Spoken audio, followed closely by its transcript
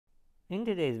In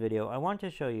today's video, I want to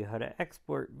show you how to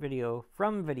export video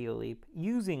from Videoleap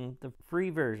using the free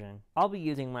version. I'll be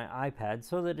using my iPad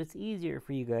so that it's easier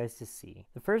for you guys to see.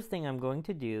 The first thing I'm going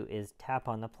to do is tap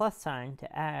on the plus sign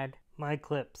to add my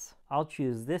clips. I'll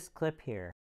choose this clip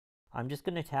here. I'm just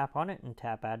going to tap on it and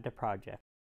tap Add to Project.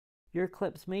 Your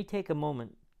clips may take a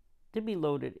moment to be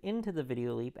loaded into the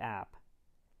Videoleap app.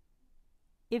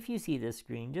 If you see this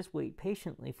screen, just wait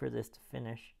patiently for this to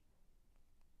finish,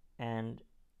 and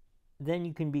then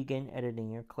you can begin editing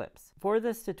your clips. For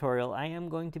this tutorial, I am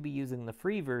going to be using the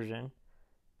free version.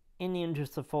 In the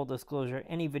interest of full disclosure,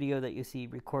 any video that you see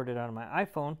recorded on my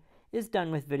iPhone is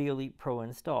done with Videoleap Pro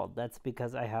installed. That's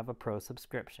because I have a Pro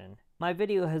subscription. My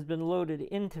video has been loaded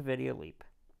into Videoleap.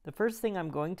 The first thing I'm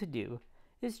going to do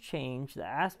is change the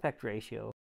aspect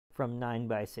ratio from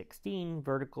 9:16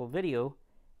 vertical video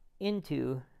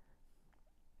into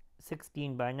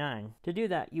 16:9. To do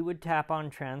that, you would tap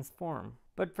on Transform.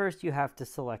 But first you have to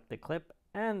select the clip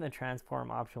and the transform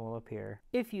option will appear.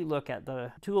 If you look at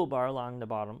the toolbar along the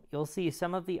bottom, you'll see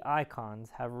some of the icons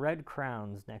have red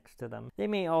crowns next to them. They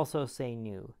may also say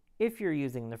new. If you're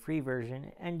using the free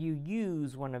version and you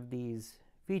use one of these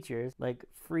features like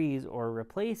freeze or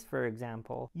replace, for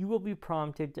example, you will be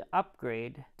prompted to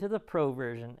upgrade to the Pro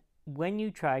version when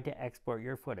you try to export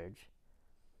your footage.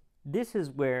 This is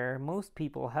where most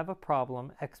people have a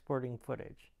problem exporting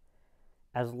footage.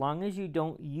 As long as you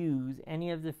don't use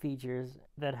any of the features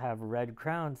that have red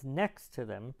crowns next to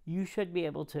them, you should be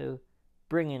able to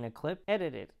bring in a clip,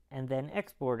 edit it, and then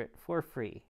export it for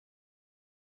free.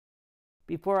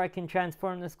 Before I can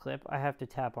transform this clip, I have to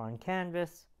tap on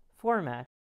Canvas, Format,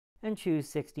 and choose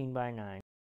 16:9.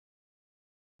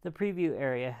 The preview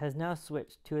area has now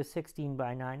switched to a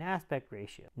 16:9 aspect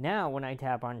ratio. Now when I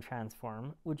tap on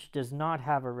Transform, which does not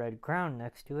have a red crown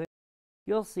next to it,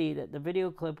 you'll see that the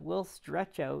video clip will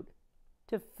stretch out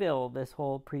to fill this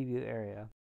whole preview area.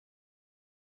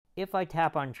 If I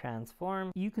tap on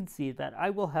Transform, you can see that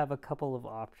I will have a couple of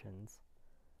options.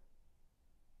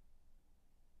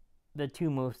 The two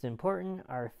most important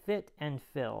are Fit and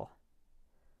Fill.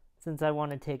 Since I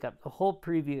want to take up the whole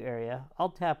preview area, I'll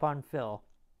tap on Fill.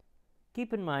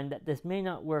 Keep in mind that this may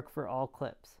not work for all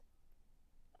clips.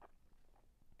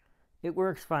 It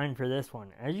works fine for this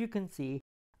one. As you can see,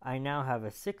 I now have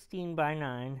a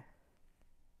 16:9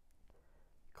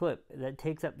 clip that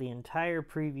takes up the entire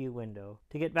preview window.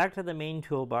 To get back to the main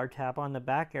toolbar, tap on the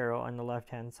back arrow on the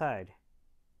left-hand side.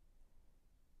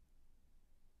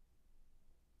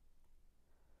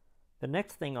 The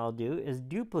next thing I'll do is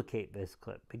duplicate this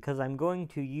clip because I'm going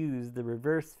to use the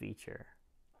reverse feature.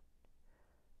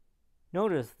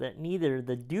 Notice that neither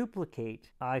the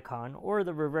duplicate icon or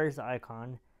the reverse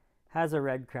icon has a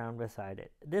red crown beside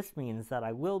it. This means that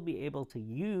I will be able to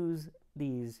use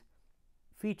these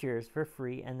features for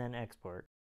free and then export.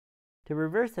 To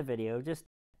reverse a video, just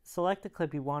select the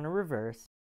clip you want to reverse,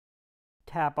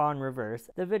 tap on reverse.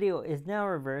 The video is now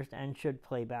reversed and should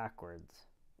play backwards.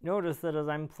 Notice that as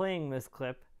I'm playing this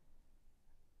clip,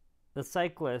 the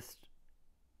cyclist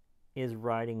is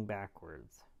riding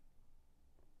backwards.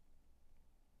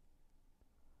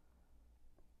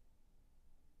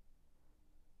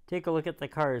 Take a look at the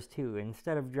cars too.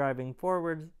 Instead of driving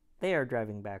forwards, they are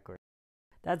driving backwards.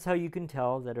 That's how you can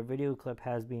tell that a video clip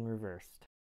has been reversed.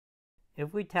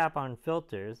 If we tap on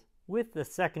Filters, with the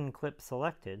second clip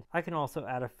selected, I can also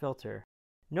add a filter.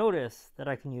 Notice that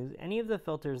I can use any of the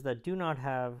filters that do not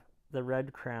have the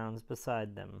red crowns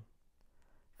beside them.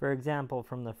 For example,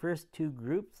 from the first two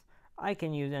groups, I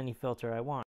can use any filter I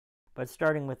want. But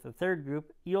starting with the third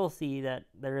group, you'll see that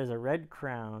there is a red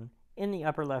crown in the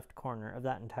upper left corner of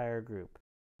that entire group.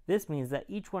 This means that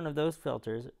each one of those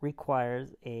filters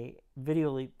requires a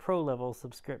Videoleap Pro level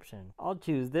subscription. I'll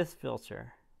choose this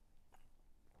filter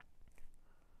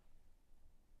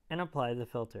and apply the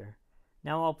filter.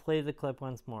 Now I'll play the clip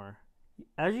once more.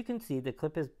 As you can see, the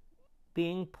clip is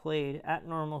being played at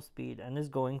normal speed and is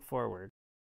going forward.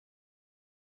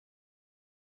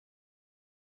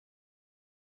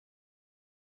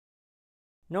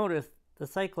 Notice the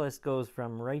cyclist goes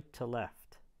from right to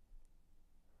left.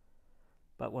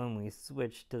 But when we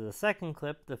switch to the second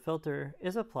clip, the filter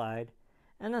is applied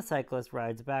and the cyclist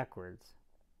rides backwards.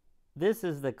 This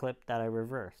is the clip that I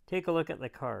reversed. Take a look at the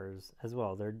cars as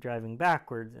well. They're driving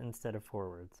backwards instead of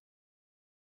forwards.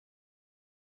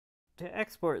 To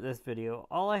export this video,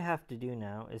 all I have to do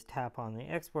now is tap on the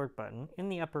export button in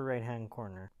the upper right hand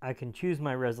corner. I can choose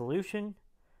my resolution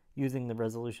using the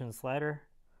resolution slider.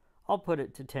 I'll put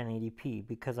it to 1080p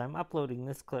because I'm uploading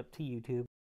this clip to YouTube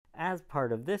as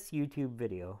part of this YouTube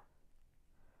video.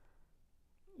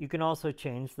 You can also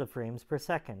change the frames per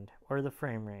second or the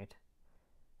frame rate.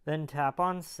 Then tap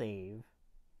on Save,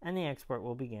 and the export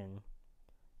will begin.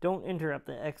 Don't interrupt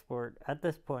the export at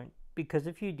this point, because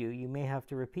if you do, you may have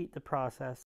to repeat the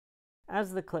process,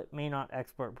 as the clip may not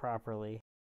export properly.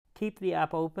 Keep the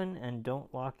app open and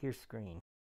don't lock your screen.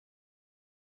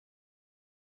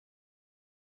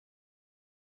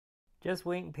 Just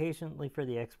wait patiently for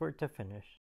the export to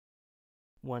finish.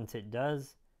 Once it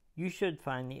does, you should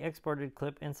find the exported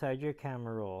clip inside your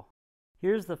camera roll.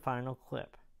 Here's the final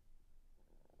clip.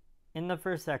 In the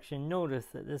first section, notice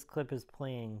that this clip is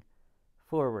playing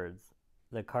forwards.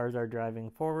 The cars are driving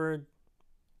forward,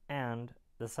 and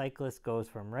the cyclist goes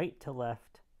from right to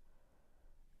left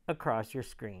across your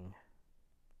screen.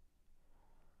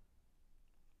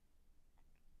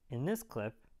 In this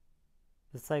clip,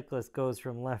 the cyclist goes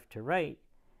from left to right,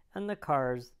 and the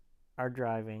cars are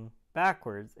driving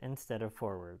backwards instead of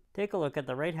forward. Take a look at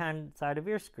the right-hand side of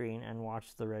your screen and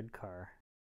watch the red car.